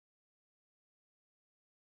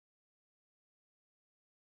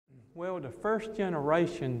Well, the first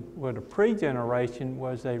generation, well, the pre-generation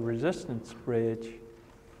was a resistance bridge.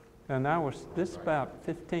 And this is about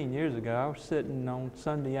 15 years ago, I was sitting on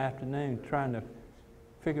Sunday afternoon trying to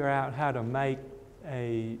figure out how to make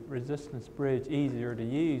a resistance bridge easier to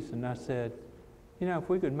use. And I said, you know, if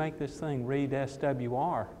we could make this thing read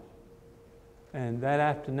SWR. And that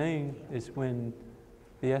afternoon is when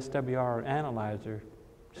the SWR analyzer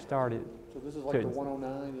started. So this is like the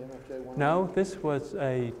 109, the MFJ 109? No, this was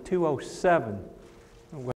a 207.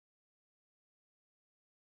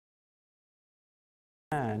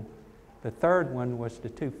 The third one was the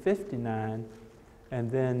 259,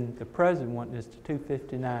 and then the present one is the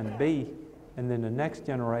 259B, and then the next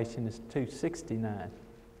generation is 269.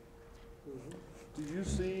 Do you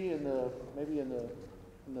see maybe in the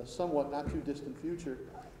somewhat not too distant future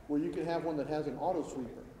where you could have one that has an auto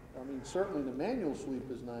sweeper? I mean, certainly the manual sweep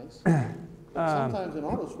is nice, but sometimes an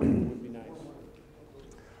auto sweeper would be nice.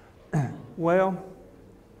 Well,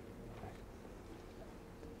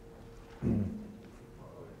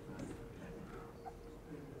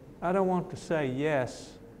 I don't want to say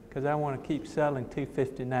yes, because I want to keep selling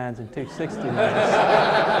 259s and 269s.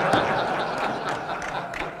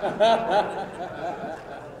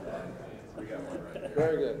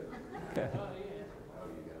 Very good. Okay.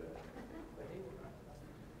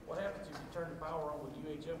 What happens if you turn the power on with the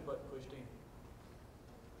UHF button pushed in?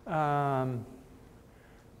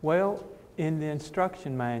 Well, in the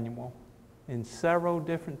instruction manual, in several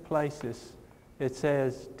different places, it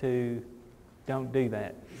says to don't do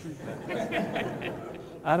that.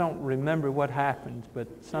 I don't remember what happens, but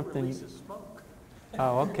something. It releases smoke.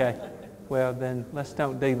 Oh, okay. Well, then let's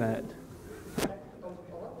don't do that.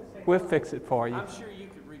 We'll fix it for you. I'm sure you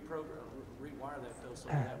could rewire that though, so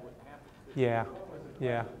that wouldn't happen. Yeah,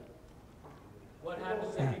 yeah. What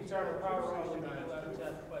happens if you turn the power on when you let them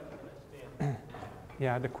test the button and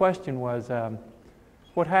Yeah, the question was,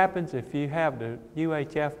 what happens if you have the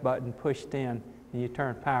UHF button pushed in and you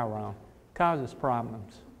turn power on? Causes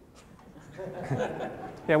problems.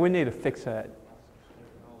 Yeah, we need to fix that.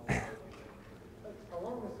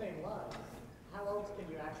 Along the same lines, how else can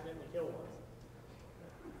you accidentally kill one?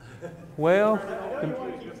 Well, I know you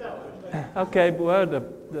want to keep selling, but okay, well,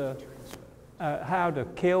 how to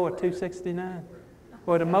kill a 269?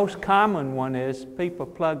 Well, the most common one is people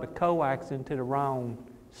plug the coax into the wrong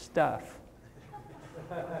stuff.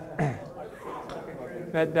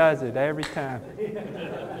 That does it every time.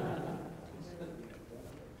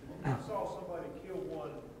 I saw somebody kill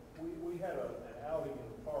one. We had an outing in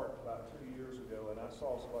the park about 2 years ago, and I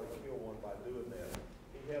saw somebody kill one by doing that.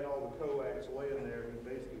 He had all the coax laying there, and he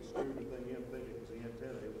basically screwed the thing in thinking it was the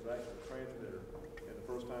antenna. It was actually the transmitter. And the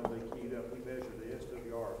first time they keyed up, we measured the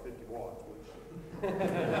SWR at 50 watts, which well,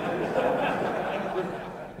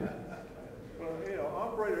 you know,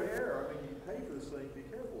 operator error, I mean, you pay for this thing, be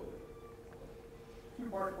careful with it.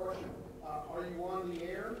 two-part question. Are you on the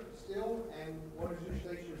air still, and what is your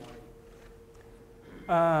station like?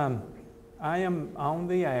 I am on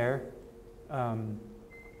the air,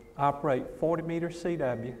 operate 40 meter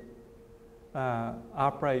CW,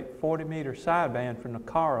 operate 40 meter sideband from the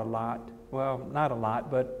car a lot. Well, not a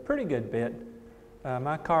lot, but pretty good bit.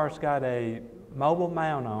 My car's got a mobile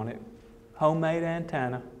mount on it, homemade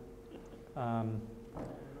antenna.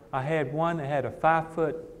 I had one that had a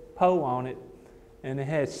 5-foot pole on it, and it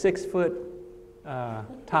had 6-foot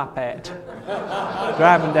top hat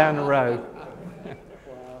driving down the road.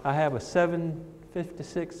 I have a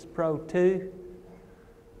 756 Pro 2,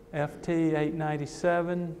 FT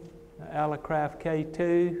 897, Alacraft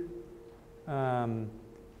K2,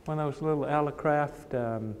 one of those little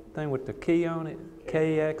Alacraft thing with the key on it,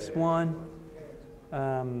 KX1,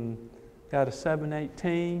 got a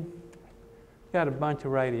 718, got a bunch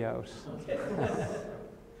of radios.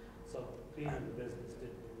 So being in the business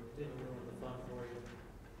didn't ruin the fun for you?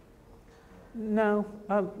 No,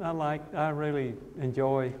 I really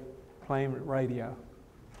enjoy playing with radio.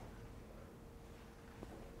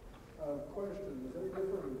 Question, is there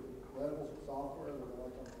different levels of software that are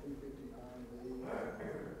like on the 259B?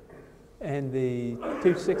 And the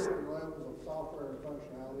 260. Different levels of software and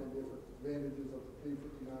functionality and different advantages of the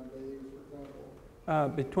 259Bs, for example?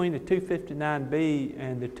 Between the 259B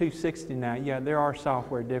and the 269, yeah, there are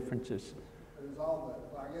software differences. There's all that,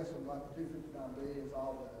 I guess in like the 259B is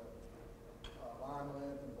all the line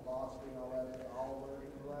length and velocity and all that, in all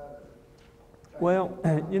versions of that? Well,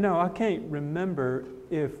 you know, I can't remember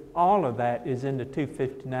if all of that is in the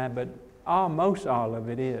 259, but almost all of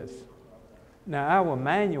it is. Now, our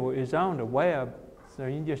manual is on the web, so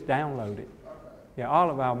you can just download it. Yeah, all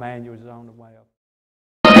of our manuals is on the web.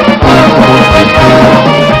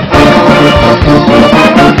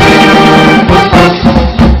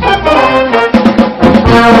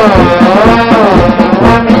 Thank you.